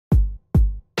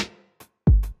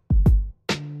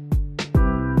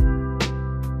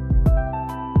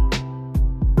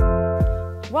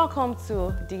Welcome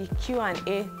to the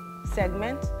Q&A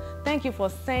segment. Thank you for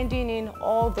sending in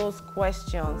all those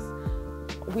questions.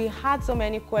 We had so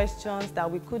many questions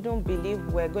that we couldn't believe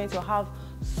we're going to have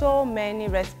so many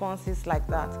responses like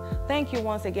that. Thank you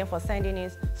once again for sending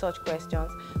in such questions.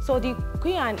 So the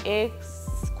Q&A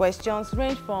questions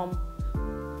range from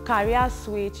career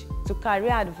switch to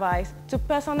career advice to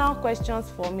personal questions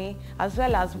for me, as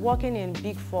well as working in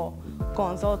Big Four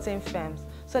consulting firms.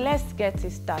 So let's get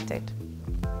it started.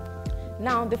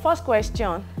 Now, the first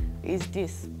question is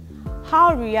this: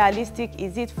 how realistic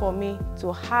is it for me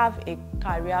to have a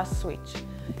career switch?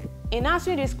 In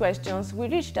answering these questions, we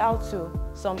reached out to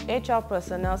some HR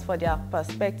personnel for their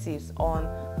perspectives on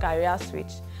career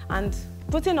switch. And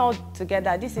putting all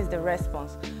together, this is the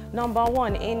response. Number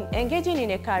one, in engaging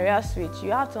in a career switch, you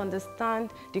have to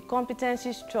understand the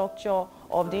competency structure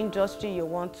of the industry you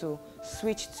want to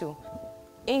switch to.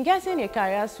 In getting a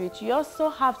career switch, you also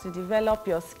have to develop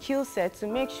your skill set to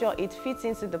make sure it fits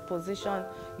into the position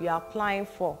you are applying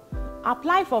for.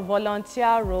 Apply for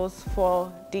volunteer roles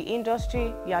for the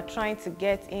industry you are trying to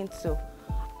get into,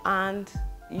 and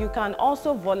you can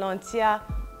also volunteer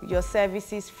your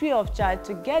services free of charge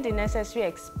to get the necessary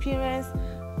experience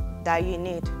that you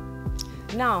need.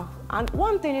 Now, and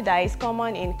one thing that is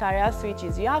common in career switch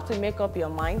is you have to make up your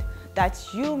mind that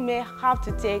you may have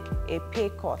to take a pay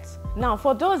cut. Now,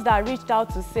 for those that reached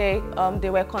out to say they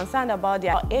were concerned about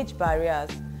their age barriers,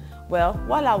 well,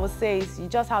 what I would say is you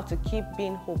just have to keep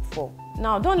being hopeful.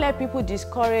 Now, don't let people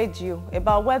discourage you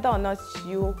about whether or not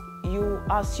you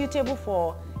are suitable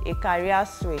for a career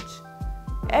switch.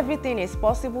 Everything is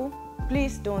possible.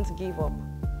 Please don't give up.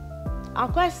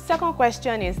 Our second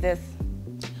question is this: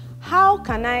 how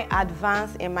can I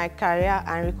advance in my career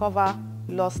and recover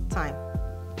lost time?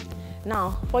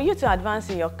 Now, for you to advance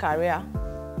in your career,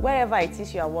 wherever it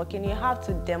is you are working, you have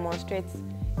to demonstrate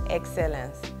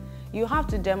excellence. You have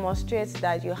to demonstrate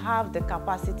that you have the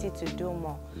capacity to do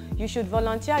more. You should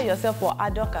volunteer yourself for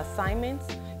ad hoc assignments.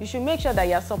 You should make sure that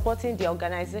you are supporting the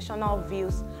organizational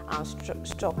views and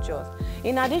structures.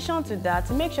 In addition to that,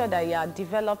 make sure that you are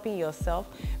developing yourself.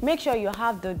 Make sure you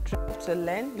have the drive to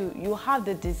learn. You have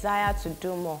the desire to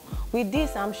do more. With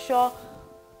this, I'm sure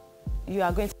you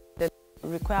are going to get the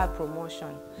required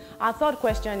promotion. Our third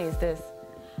question is this: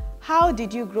 how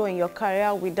did you grow in your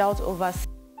career without overseas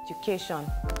education?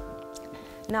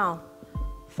 Now,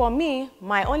 for me,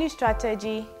 my only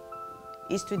strategy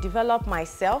is to develop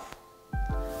myself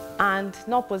and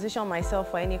not position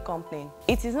myself for any company.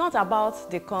 It is not about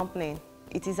the company,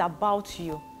 it is about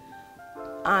you.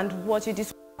 And what you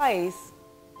discover is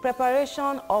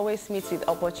preparation always meets with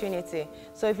opportunity.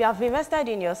 So if you have invested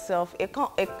in yourself, a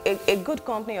good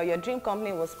company or your dream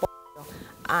company will sponsor you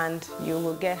and you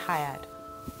will get hired.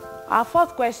 Our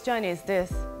fourth question is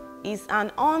this: is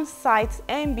an on-site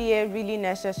MBA really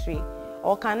necessary,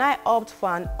 or can I opt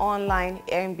for an online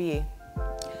MBA?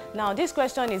 Now, this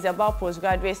question is about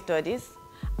postgraduate studies,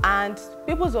 and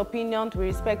people's opinion with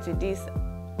respect to this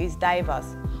is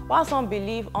diverse. While some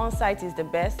believe on-site is the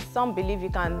best, some believe you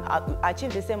can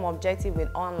achieve the same objective with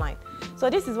online. So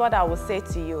this is what I would say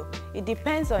to you. It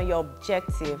depends on your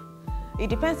objective. It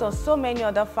depends on so many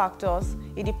other factors.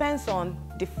 It depends on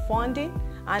the funding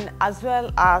and as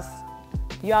well as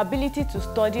your ability to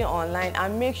study online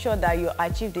and make sure that you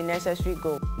achieve the necessary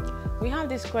goal. We have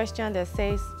this question that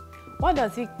says, what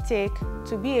does it take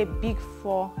to be a Big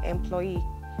Four employee,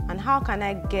 and how can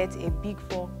I get a Big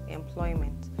Four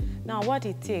employment? Now, what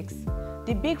it takes: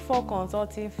 the Big Four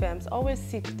consulting firms always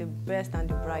seek the best and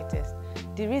the brightest.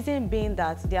 The reason being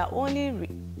that their only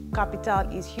capital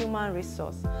is human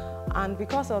resource, and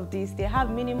because of this, they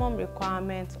have minimum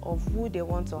requirements of who they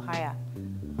want to hire.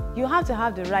 You have to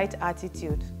have the right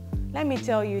attitude. Let me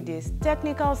tell you this: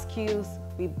 technical skills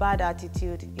with bad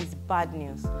attitude is bad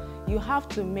news. You have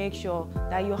to make sure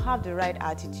that you have the right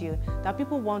attitude, that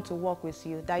people want to work with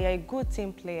you, that you're a good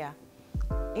team player.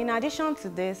 In addition to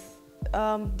this,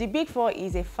 the Big Four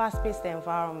is a fast-paced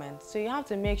environment, so you have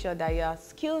to make sure that your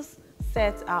skills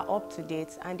sets are up to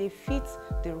date and they fit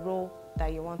the role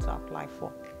that you want to apply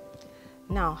for.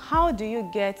 Now, how do you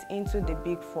get into the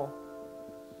Big Four?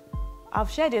 I've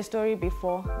shared a story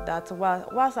before that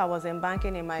whilst I was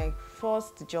embarking in my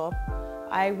first job,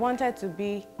 I wanted to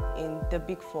be in the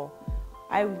Big Four.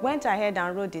 I went ahead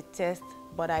and wrote the test,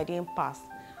 but I didn't pass.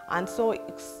 And so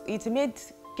it made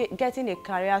getting a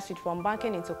career switch from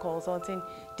banking into consulting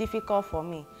difficult for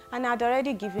me. And I'd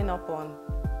already given up on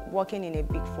working in a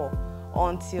Big Four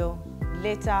until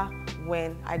later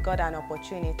when I got an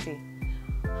opportunity.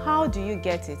 How do you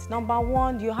get it? Number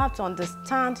one, you have to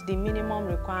understand the minimum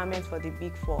requirements for the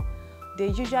Big Four. they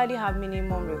usually have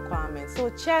minimum requirements. So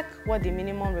check what the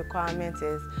minimum requirement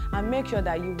is and make sure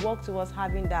that you work towards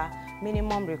having that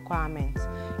minimum requirement.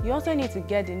 You also need to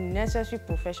get the necessary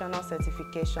professional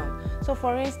certification. So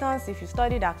for instance, if you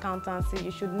studied accountancy,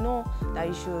 you should know that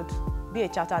you should be a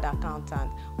chartered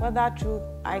accountant, whether through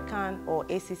C.L.E.A.N or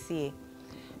ACCA.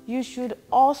 You should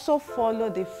also follow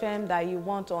the firm that you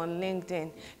want on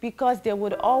LinkedIn, because they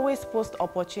would always post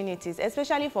opportunities,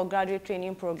 especially for graduate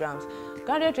training programs.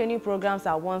 Graduate training programs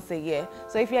are once a year.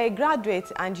 So if you're a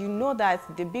graduate and you know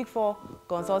that the Big Four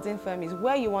consulting firm is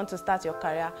where you want to start your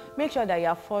career, make sure that you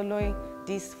are following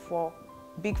these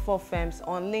Big Four firms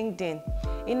on LinkedIn.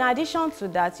 In addition to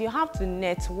that, you have to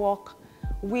network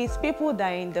with people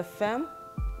that are in the firm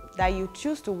that you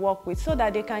choose to work with, so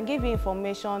that they can give you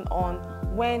information on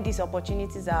when these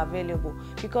opportunities are available.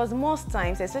 Because most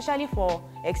times, especially for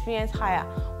experienced hire,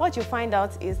 what you find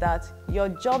out is that your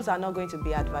jobs are not going to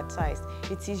be advertised.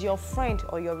 It is your friend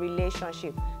or your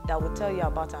relationship that will tell you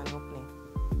about an opening.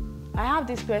 I have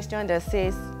this question that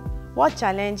says, what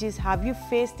challenges have you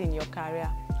faced in your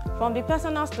career? From the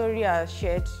personal story I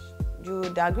shared, you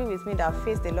would agree with me that I've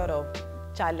faced a lot of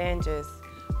challenges,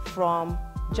 from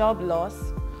job loss,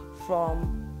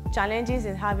 from challenges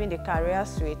in having the career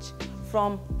switch,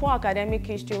 from poor academic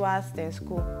history whilst in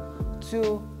school,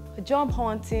 to job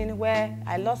hunting where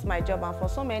I lost my job, and for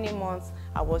so many months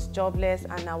I was jobless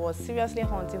and I was seriously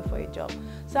hunting for a job.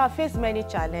 So I faced many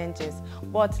challenges,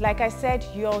 but like I said,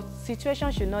 your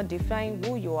situation should not define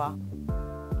who you are.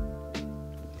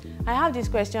 I have this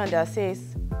question that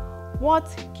says, what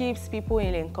keeps people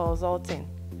in consulting?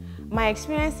 My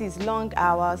experience is long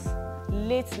hours,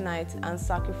 late nights, and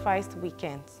sacrificed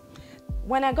weekends.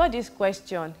 When I got this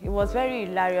question, it was very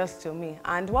hilarious to me,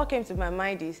 and what came to my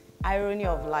mind is irony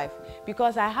of life,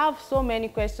 because I have so many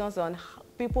questions on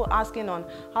people asking on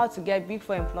how to get Big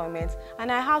Four employment,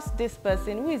 and I asked this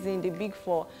person who is in the Big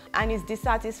Four and is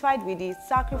dissatisfied with the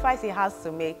sacrifice he has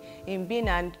to make in being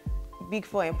a Big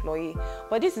Four employee.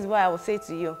 But this is what I will say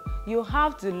to you: you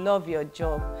have to love your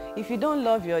job. If you don't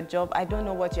love your job, I don't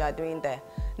know what you are doing there.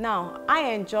 Now,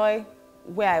 I enjoy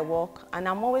where I work, and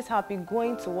I'm always happy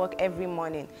going to work every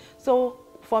morning. So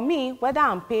for me, whether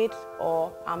I'm paid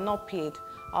or I'm not paid,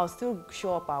 I'll still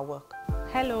show up at work.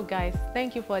 Hello guys,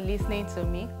 thank you for listening to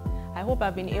me. I hope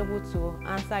I've been able to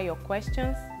answer your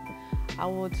questions. I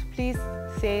would please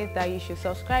say that you should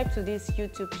subscribe to this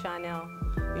YouTube channel.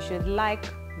 You should like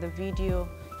the video.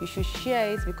 You should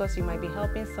share it, because you might be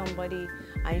helping somebody,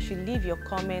 and you should leave your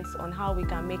comments on how we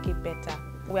can make it better.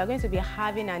 We are going to be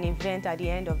having an event at the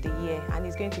end of the year, and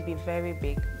it's going to be very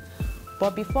big.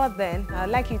 But before then, I'd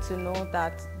like you to know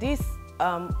that this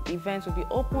event will be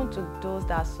open to those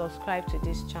that subscribe to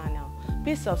this channel.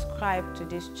 Please subscribe to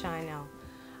this channel.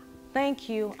 Thank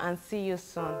you, and see you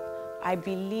soon. I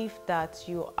believe that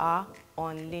you are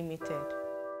unlimited.